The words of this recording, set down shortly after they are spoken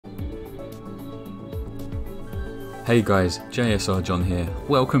Hey guys, JSR John here.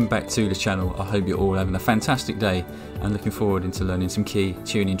 Welcome back to the channel. I hope you're all having a fantastic day and looking forward into learning some key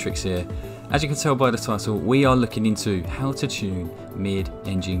tuning tricks here. As you can tell by the title, we are looking into how to tune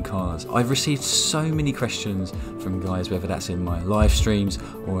mid-engine cars. I've received so many questions from guys, whether that's in my live streams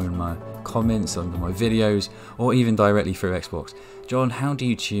or in my comments under my videos or even directly through Xbox. John, how do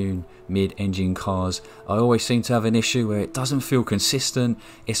you tune mid-engine cars? I always seem to have an issue where it doesn't feel consistent.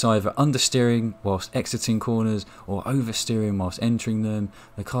 It's either understeering whilst exiting corners or oversteering whilst entering them.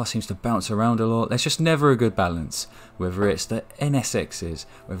 The car seems to bounce around a lot. There's just never a good balance. Whether it's the NSXs,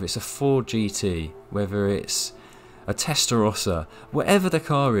 whether it's a Ford GT, whether it's a Testarossa, whatever the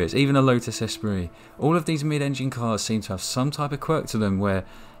car is, even a Lotus Espirt, all of these mid-engine cars seem to have some type of quirk to them where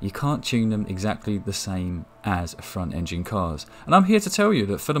you can't tune them exactly the same as front-engine cars. And I'm here to tell you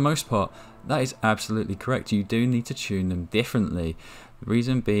that for the most part, that is absolutely correct. You do need to tune them differently. The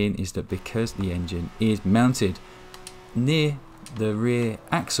reason being is that because the engine is mounted near the rear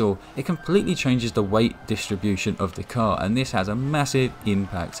axle, it completely changes the weight distribution of the car, and this has a massive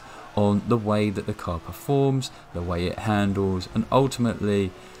impact on the way that the car performs, the way it handles, and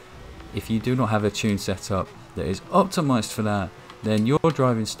ultimately, if you do not have a tune setup that is optimized for that, then your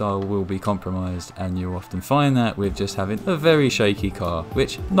driving style will be compromised, and you'll often find that with just having a very shaky car,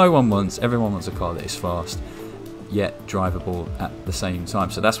 which no one wants. Everyone wants a car that is fast yet drivable at the same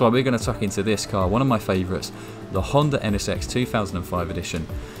time. So that's why we're going to tuck into this car, one of my favorites, the Honda NSX 2005 edition.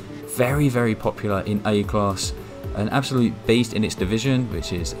 Very popular in A class, an absolute beast in its division,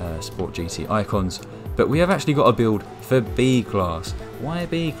 which is Sport GT Icons, but we have actually got a build for B class. Why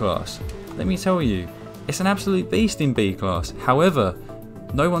B class? Let me tell you, it's an absolute beast in B class. However,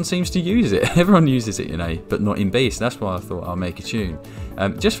 no one seems to use it. Everyone uses it in A, but not in B, so that's why I thought I'll make a tune.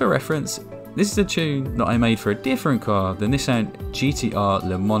 Just for reference, this is a tune that I made for a different car, the Nissan GTR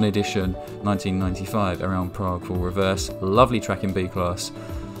Le Mans Edition 1995 around Prague full reverse. Lovely track in B class.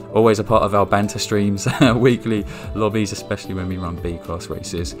 Always a part of our banter streams, weekly lobbies, especially when we run B class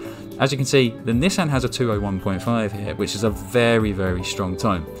races. As you can see, the Nissan has a 201.5 here, which is a very strong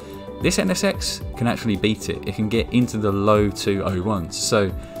time. This NSX can actually beat it. It can get into the low 201s.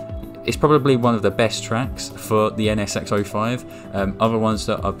 So it's probably one of the best tracks for the NSX 05. Other ones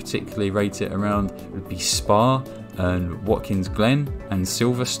that I particularly rate it around would be Spa and Watkins Glen and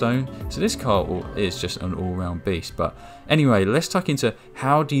Silverstone. So this car is just an all-round beast. But anyway, let's tuck into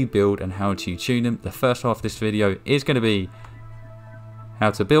how do you build and how do you tune them. The first half of this video is going to be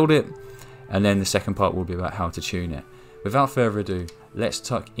how to build it, and then the second part will be about how to tune it. Without further ado, let's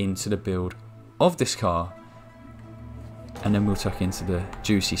tuck into the build of this car, and then we'll tuck into the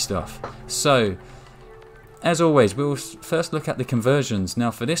juicy stuff. So, as always, we'll first look at the conversions.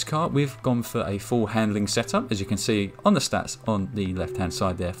 Now for this car, we've gone for a full handling setup, as you can see on the stats on the left hand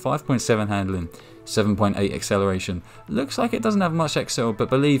side there. 5.7 handling, 7.8 acceleration. Looks like it doesn't have much excel,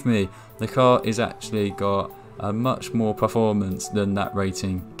 but believe me, the car is actually got a much more performance than that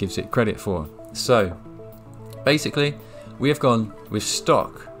rating gives it credit for. So, basically, we have gone with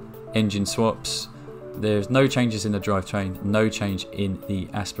stock engine swaps. There's no changes in the drivetrain, no change in the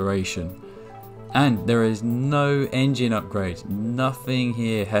aspiration, and there is no engine upgrade. Nothing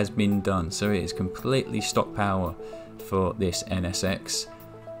here has been done, so it is completely stock power for this NSX.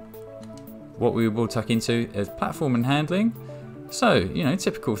 What we will tuck into is platform and handling. So, you know,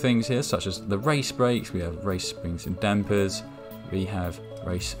 typical things here, such as the race brakes. We have race springs and dampers. We have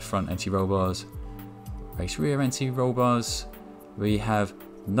race front anti-roll bars, race rear anti-roll bars. We have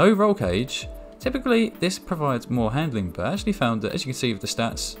no roll cage. Typically this provides more handling, but I actually found that, as you can see with the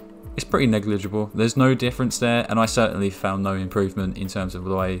stats, it's pretty negligible. There's no difference there, and I certainly found no improvement in terms of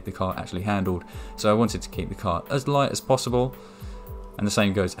the way the car actually handled. So I wanted to keep the car as light as possible, and the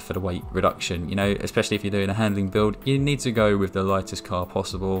same goes for the weight reduction. You know, especially if you're doing a handling build, you need to go with the lightest car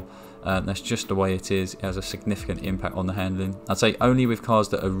possible. That's just the way it is. It has a significant impact on the handling. I'd say only with cars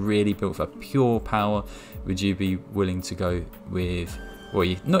that are really built for pure power would you be willing to go with, well,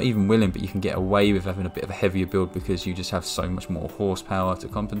 you're not even willing, but you can get away with having a bit of a heavier build because you just have so much more horsepower to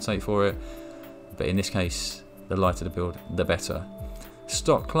compensate for it. But in this case, the lighter the build, the better.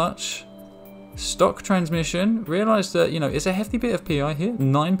 Stock clutch, stock transmission. Realised that, you know, it's a hefty bit of PI here,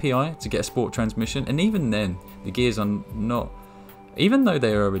 9 PI to get a sport transmission, and even then, the gears are not, even though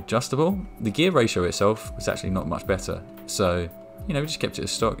they are adjustable, the gear ratio itself is actually not much better. So, you know, we just kept it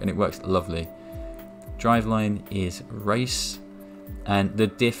as stock and it works lovely. Driveline is race. And the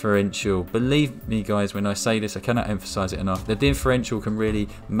differential, believe me guys when I say this, I cannot emphasize it enough, the differential can really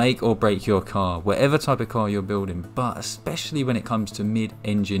make or break your car, whatever type of car you're building, but especially when it comes to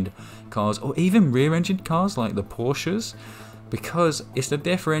mid-engined cars or even rear-engined cars like the Porsches. because it's the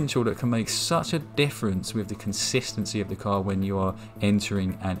differential that can make such a difference with the consistency of the car when you are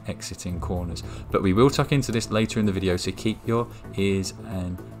entering and exiting corners. But we will tuck into this later in the video, so keep your ears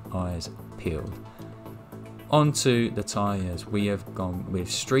and eyes peeled. Onto the tyres, we have gone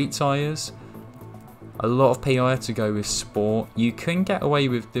with street tyres. A lot of PI to go with sport. You can get away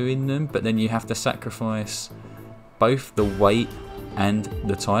with doing them, but then you have to sacrifice both the weight and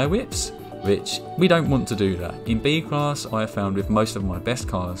the tyre whips, which we don't want to do that. In B class, I have found with most of my best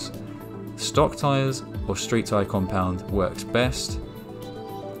cars, stock tyres or street tyre compound works best.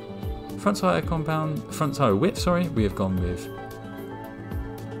 Front tyre whip, sorry, we have gone with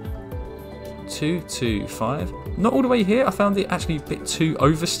 225. Not all the way here, I found it actually a bit too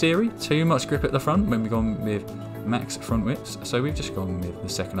oversteery, too much grip at the front when we've gone with max front whips. So we've just gone with the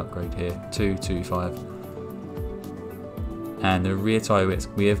second upgrade here, 225. And the rear tyre whips,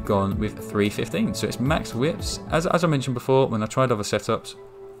 we have gone with 315. So it's max whips. As I mentioned before, when I tried other setups,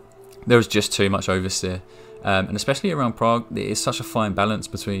 there was just too much oversteer. And especially around Prague, it is such a fine balance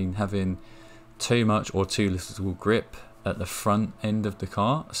between having too much or too little grip at the front end of the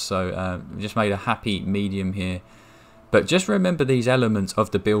car. So we just made a happy medium here. But just remember these elements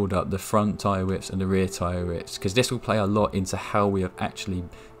of the build up, the front tyre whips and the rear tyre whips, because this will play a lot into how we have actually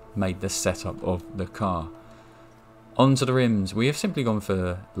made the setup of the car. Onto the rims, we have simply gone for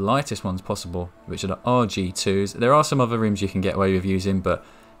the lightest ones possible, which are the RG2s. There are some other rims you can get away with using, but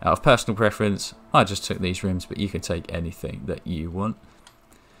out of personal preference, I just took these rims, but you can take anything that you want.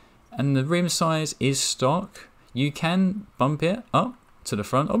 And the rim size is stock. You can bump it up to the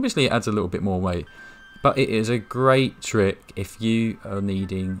front. Obviously it adds a little bit more weight, but it is a great trick if you are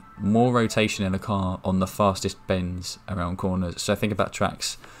needing more rotation in a car on the fastest bends around corners. So think about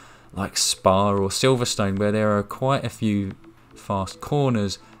tracks like Spa or Silverstone, where there are quite a few fast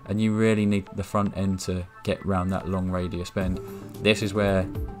corners and you really need the front end to get round that long radius bend. This is where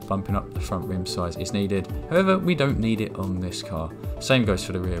bumping up the front rim size is needed. However, we don't need it on this car. Same goes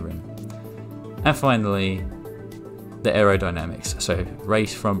for the rear rim. And finally, the aerodynamics. So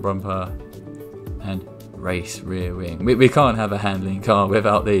race front bumper and race rear wing. We can't have a handling car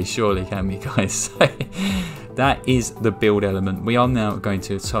without these, surely, can we, guys? So that is the build element. We are now going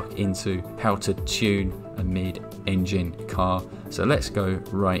to tuck into how to tune a mid-engine car. So let's go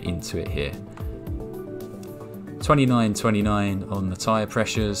right into it here. 29-29 on the tyre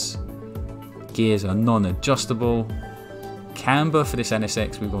pressures. Gears are non-adjustable. Camber for this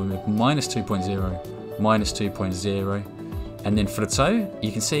NSX, we've gone with -2.0, -2.0. And then for the toe,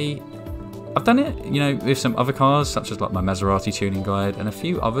 you can see I've done it, you know, with some other cars, such as like my Maserati tuning guide and a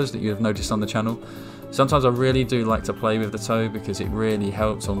few others that you have noticed on the channel. Sometimes I really do like to play with the toe because it really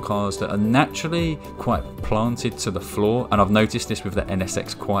helps on cars that are naturally quite planted to the floor. And I've noticed this with the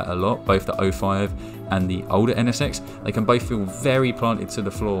NSX quite a lot, both the 05 and the older NSX. They can both feel very planted to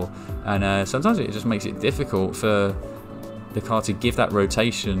the floor. And sometimes it just makes it difficult for the car to give that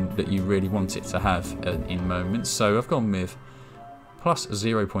rotation that you really want it to have in moments. So I've gone with plus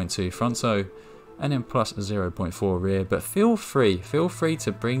 0.2 front toe and then plus 0.4 rear, but feel free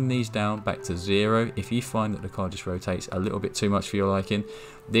to bring these down back to 0 if you find that the car just rotates a little bit too much for your liking.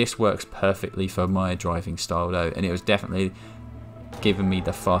 This works perfectly for my driving style though, and it was definitely giving me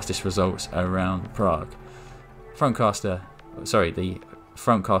the fastest results around Prague. The front caster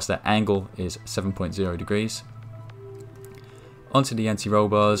angle is 7.0 degrees. Onto the anti-roll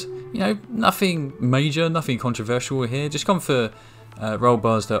bars. You know, nothing major, nothing controversial here. Just gone for roll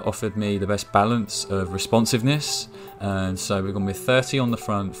bars that offered me the best balance of responsiveness. And so we've gone with 30 on the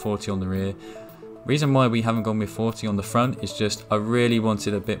front, 40 on the rear. Reason why we haven't gone with 40 on the front is just I really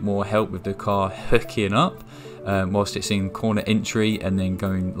wanted a bit more help with the car hooking up whilst it's in corner entry and then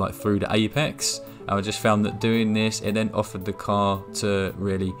going like through the apex. I just found that doing this, it then offered the car to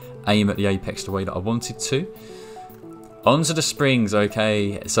really aim at the apex the way that I wanted to. Onto the springs,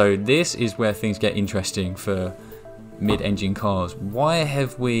 okay, so this is where things get interesting for mid-engine cars. Why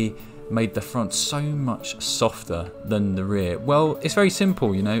have we made the front so much softer than the rear? Well, it's very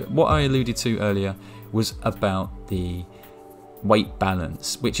simple, you know. What I alluded to earlier was about the weight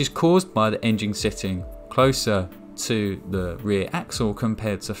balance, which is caused by the engine sitting closer to the rear axle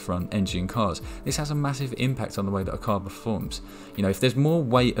compared to front engine cars. This has a massive impact on the way that a car performs. You know, if there's more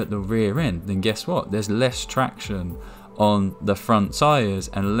weight at the rear end, then guess what? There's less traction on the front tyres,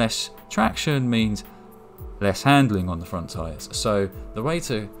 and less traction means less handling on the front tyres. So the way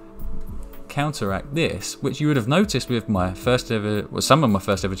to counteract this, which you would have noticed with my first ever, well, some of my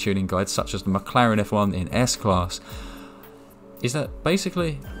first ever tuning guides, such as the McLaren F1 in S class, is that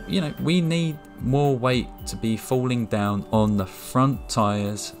basically, you know, we need more weight to be falling down on the front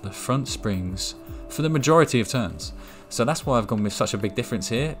tyres, the front springs, for the majority of turns. So that's why I've gone with such a big difference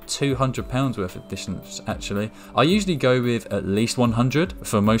here. £200 worth of difference actually. I usually go with at least 100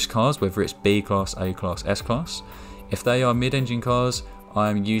 for most cars, whether it's B class, A class, S class. If they are mid-engine cars,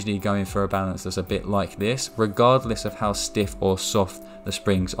 I'm usually going for a balance that's a bit like this, regardless of how stiff or soft the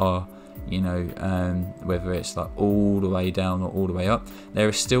springs are, you know, whether it's like all the way down or all the way up. There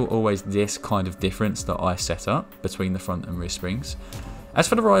is still always this kind of difference that I set up between the front and rear springs. As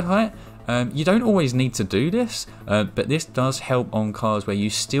for the ride height, you don't always need to do this, but this does help on cars where you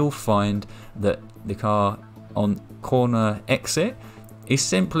still find that the car on corner exit is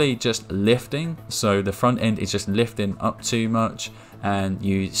simply just lifting, so the front end is just lifting up too much and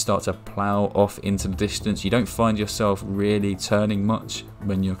you start to plow off into the distance. You don't find yourself really turning much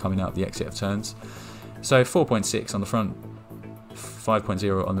when you're coming out the exit of turns. So 4.6 on the front,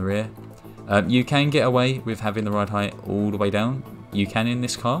 5.0 on the rear. You can get away with having the ride height all the way down. You can in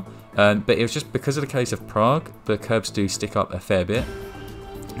this car, but it was just because of the case of Prague, the curbs do stick up a fair bit.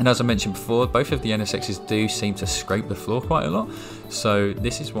 And as I mentioned before, both of the NSXs do seem to scrape the floor quite a lot. So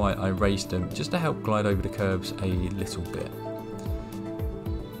this is why I raised them, just to help glide over the curbs a little bit.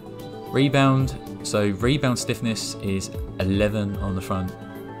 Rebound, so rebound stiffness is 11 on the front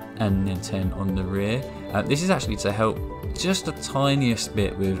and then 10 on the rear. This is actually to help just the tiniest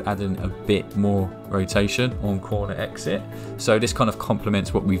bit with adding a bit more rotation on corner exit. So this kind of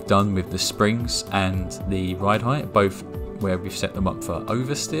complements what we've done with the springs and the ride height, both where we've set them up for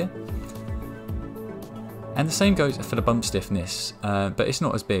oversteer. And the same goes for the bump stiffness, but it's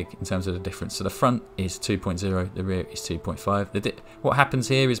not as big in terms of the difference. So the front is 2.0, the rear is 2.5. What happens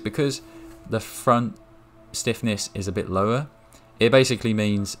here is because the front stiffness is a bit lower, it basically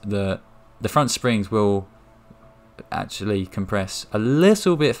means that the front springs will actually compress a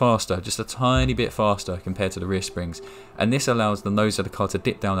little bit faster, just a tiny bit faster compared to the rear springs, and this allows the nose of the car to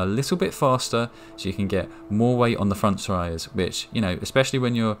dip down a little bit faster so you can get more weight on the front tyres, which, you know, especially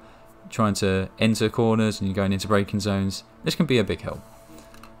when you're trying to enter corners and you're going into braking zones, this can be a big help.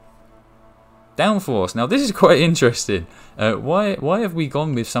 Downforce. Now this is quite interesting. Why have we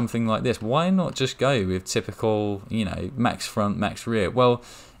gone with something like this? Why not just go with typical, you know, max front, max rear? Well,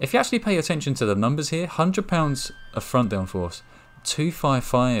 if you actually pay attention to the numbers here, £100 of front downforce,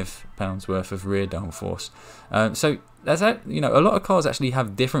 £255 worth of rear downforce. So that's, you know, a lot of cars actually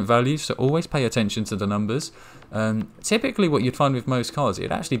have different values, so always pay attention to the numbers. Typically what you'd find with most cars,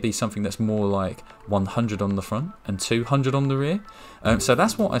 it'd actually be something that's more like 100 on the front and 200 on the rear. So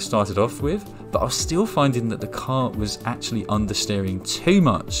that's what I started off with, but I was still finding that the car was actually understeering too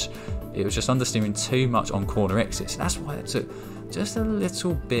much. It was just understeering too much on corner exits. That's why it took just a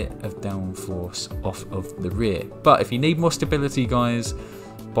little bit of downforce off of the rear. But if you need more stability, guys,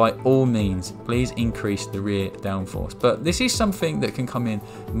 by all means, please increase the rear downforce. But this is something that can come in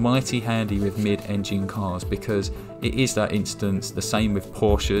mighty handy with mid-engine cars, because it is that instance, the same with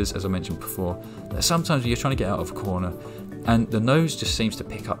Porsches, as I mentioned before, that sometimes you're trying to get out of a corner and the nose just seems to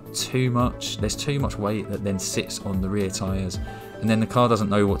pick up too much. There's too much weight that then sits on the rear tyres, and then the car doesn't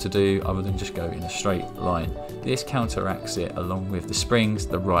know what to do other than just go in a straight line. This counteracts it along with the springs,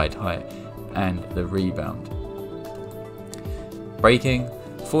 the ride height and the rebound. Braking,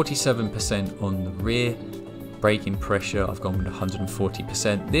 47% on the rear. Braking pressure, I've gone with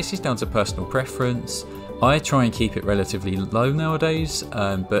 140%. This is down to personal preference. I try and keep it relatively low nowadays,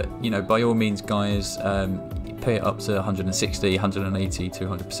 but you know, by all means, guys, pay it up to 160, 180,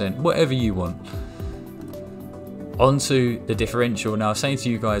 200%, whatever you want. Onto the differential. Now, I was saying to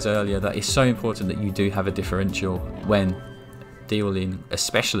you guys earlier that it's so important that you do have a differential when dealing,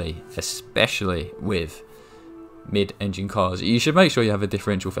 especially with mid-engine cars. You should make sure you have a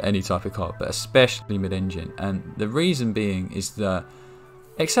differential for any type of car, but especially mid-engine. And the reason being is that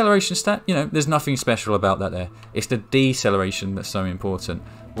acceleration stat, you know, there's nothing special about that there. It's the deceleration that's so important.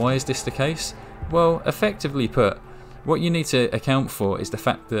 Why is this the case? Well, effectively put, what you need to account for is the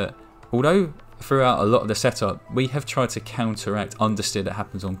fact that although throughout a lot of the setup we have tried to counteract understeer that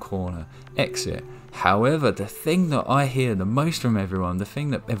happens on corner exit, however, the thing that I hear the most from everyone, the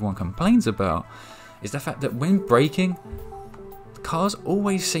thing that everyone complains about, is the fact that when braking, cars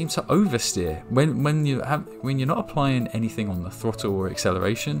always seem to oversteer. When you're not applying anything on the throttle or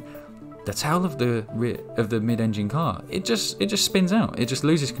acceleration, the tail of the mid-engine car, it just spins out. It just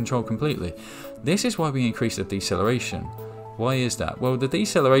loses control completely. This is why we increase the deceleration. Why is that? Well, the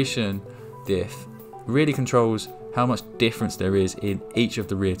deceleration diff really controls how much difference there is in each of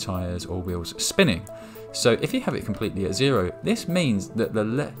the rear tyres or wheels spinning. So if you have it completely at zero, this means that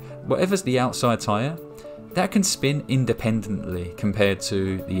whatever's the outside tyre, that can spin independently compared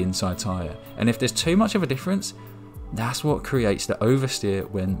to the inside tyre. And if there's too much of a difference, that's what creates the oversteer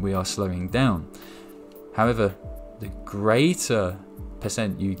when we are slowing down. However, the greater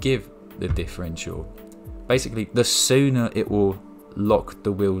percent you give the differential, basically the sooner it will lock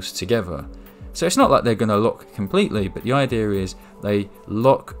the wheels together. So it's not like they're going to lock completely, but the idea is they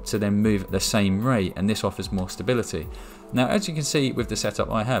lock to then move at the same rate, and this offers more stability. Now, as you can see with the setup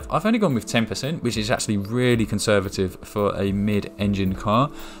I have, I've only gone with 10%, which is actually really conservative for a mid-engine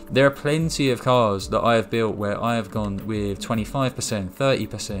car. There are plenty of cars that I have built where I have gone with 25%,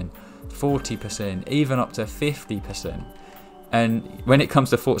 30%, 40%, even up to 50%. And when it comes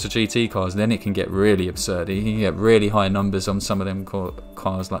to Forza GT cars, then it can get really absurd. You can get really high numbers on some of them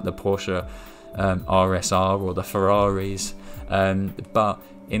cars like the Porsche RSR or the Ferraris. But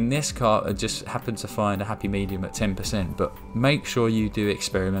in this car, I just happened to find a happy medium at 10%. But make sure you do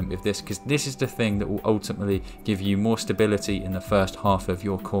experiment with this, because this is the thing that will ultimately give you more stability in the first half of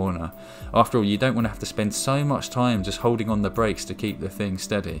your corner. After all, you don't want to have to spend so much time just holding on the brakes to keep the thing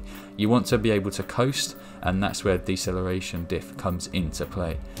steady. You want to be able to coast, and that's where deceleration diff comes into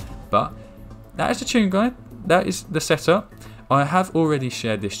play. But that is the tune guide. That is the setup. I have already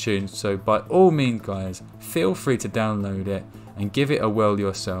shared this tune, so by all means guys, feel free to download it and give it a whirl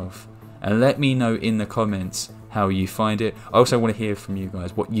yourself, and let me know in the comments how you find it. I also want to hear from you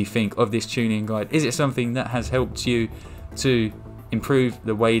guys what you think of this tuning guide. Is it something that has helped you to improve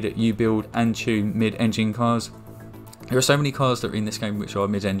the way that you build and tune mid-engine cars? There are so many cars that are in this game which are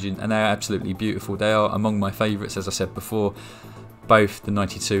mid-engine, and they are absolutely beautiful. They are among my favourites, as I said before. Both the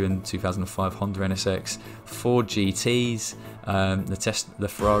 92 and 2005 Honda NSX, 4 GTs, the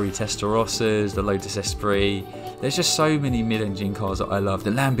Ferrari Testarossas, the Lotus Espirt. There's just so many mid-engine cars that I love.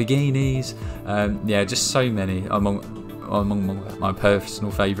 The Lamborghinis, yeah, just so many among my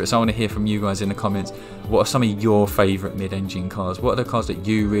personal favourites. I want to hear from you guys in the comments. What are some of your favourite mid-engine cars? What are the cars that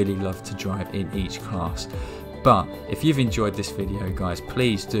you really love to drive in each class? But if you've enjoyed this video, guys,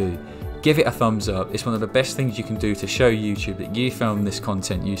 please do give it a thumbs up. It's one of the best things you can do to show YouTube that you found this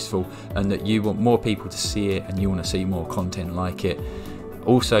content useful and that you want more people to see it and you want to see more content like it.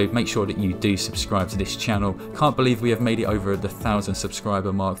 Also, make sure that you do subscribe to this channel. Can't believe we have made it over the 1,000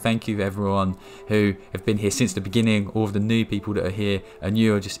 subscriber mark. Thank you everyone who have been here since the beginning, all of the new people that are here, and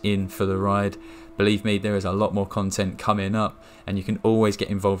you are just in for the ride. Believe me, there is a lot more content coming up, and you can always get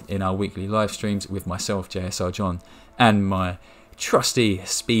involved in our weekly live streams with myself, JSR John, and my trusty,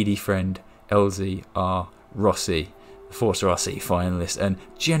 speedy friend, LZR Rossi, Forza RC finalist and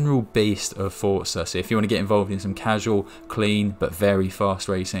general beast of Forza. So if you want to get involved in some casual, clean, but very fast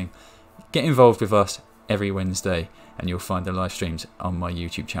racing, get involved with us every Wednesday, and you'll find the live streams on my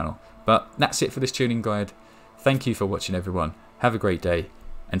YouTube channel. But that's it for this tuning guide. Thank you for watching, everyone. Have a great day,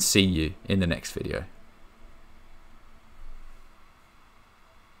 and see you in the next video.